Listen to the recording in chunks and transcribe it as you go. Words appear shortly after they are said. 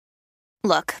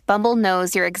Look, Bumble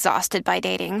knows you're exhausted by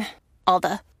dating. All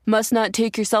the must not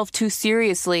take yourself too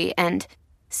seriously and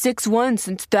 6'1"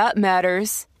 since that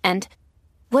matters. And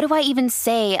what do I even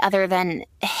say other than,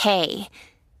 hey?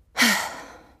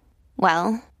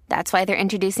 Well, that's why they're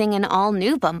introducing an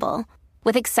all-new Bumble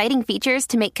with exciting features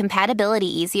to make compatibility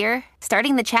easier,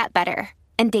 starting the chat better,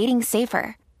 and dating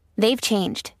safer. They've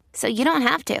changed, so you don't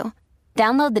have to.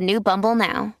 Download the new Bumble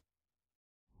now.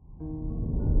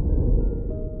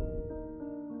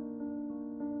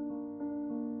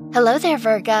 Hello there,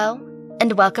 Virgo,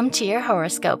 and welcome to your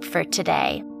horoscope for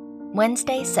today,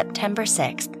 Wednesday, September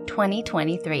 6th,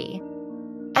 2023.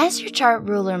 As your chart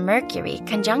ruler Mercury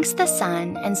conjuncts the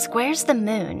Sun and squares the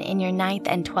Moon in your 9th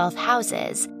and 12th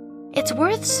houses, it's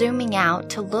worth zooming out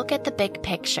to look at the big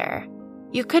picture.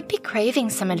 You could be craving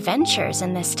some adventures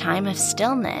in this time of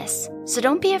stillness, so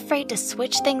don't be afraid to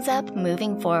switch things up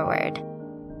moving forward.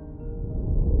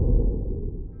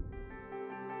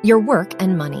 Your work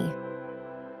and money.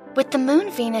 With the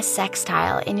Moon-Venus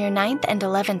sextile in your 9th and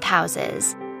 11th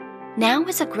houses, now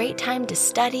is a great time to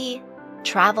study,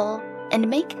 travel, and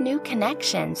make new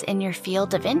connections in your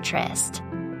field of interest.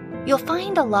 You'll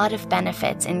find a lot of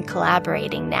benefits in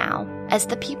collaborating now, as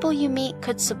the people you meet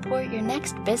could support your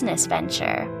next business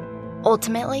venture.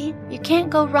 Ultimately, you can't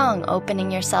go wrong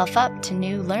opening yourself up to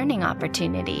new learning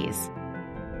opportunities.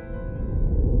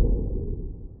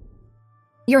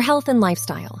 Your health and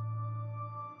lifestyle.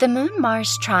 The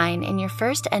Moon-Mars trine in your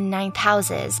 1st and 9th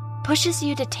houses pushes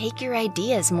you to take your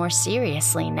ideas more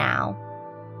seriously now.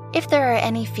 If there are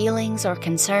any feelings or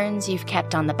concerns you've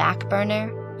kept on the back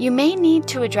burner, you may need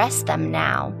to address them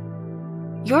now.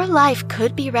 Your life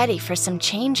could be ready for some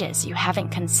changes you haven't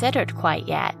considered quite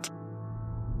yet.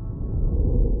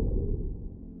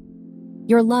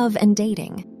 Your love and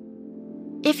dating.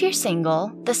 If you're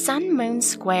single, the Sun-Moon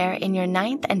square in your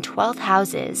 9th and 12th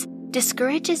houses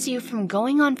discourages you from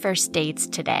going on first dates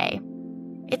today.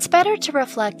 It's better to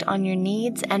reflect on your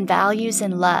needs and values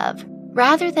in love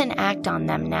rather than act on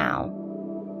them now.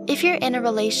 If you're in a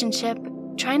relationship,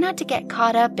 try not to get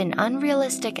caught up in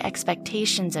unrealistic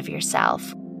expectations of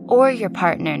yourself or your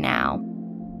partner now.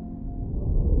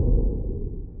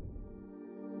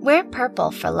 Wear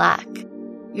purple for luck.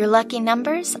 Your lucky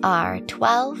numbers are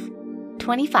 12,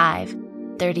 25,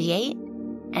 38,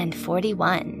 and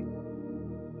 41.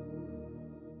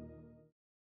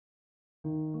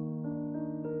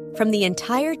 From the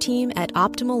entire team at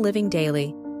Optimal Living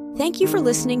Daily, thank you for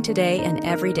listening today and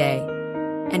every day.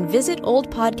 And visit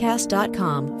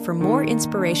oldpodcast.com for more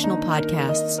inspirational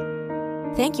podcasts.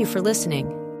 Thank you for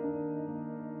listening.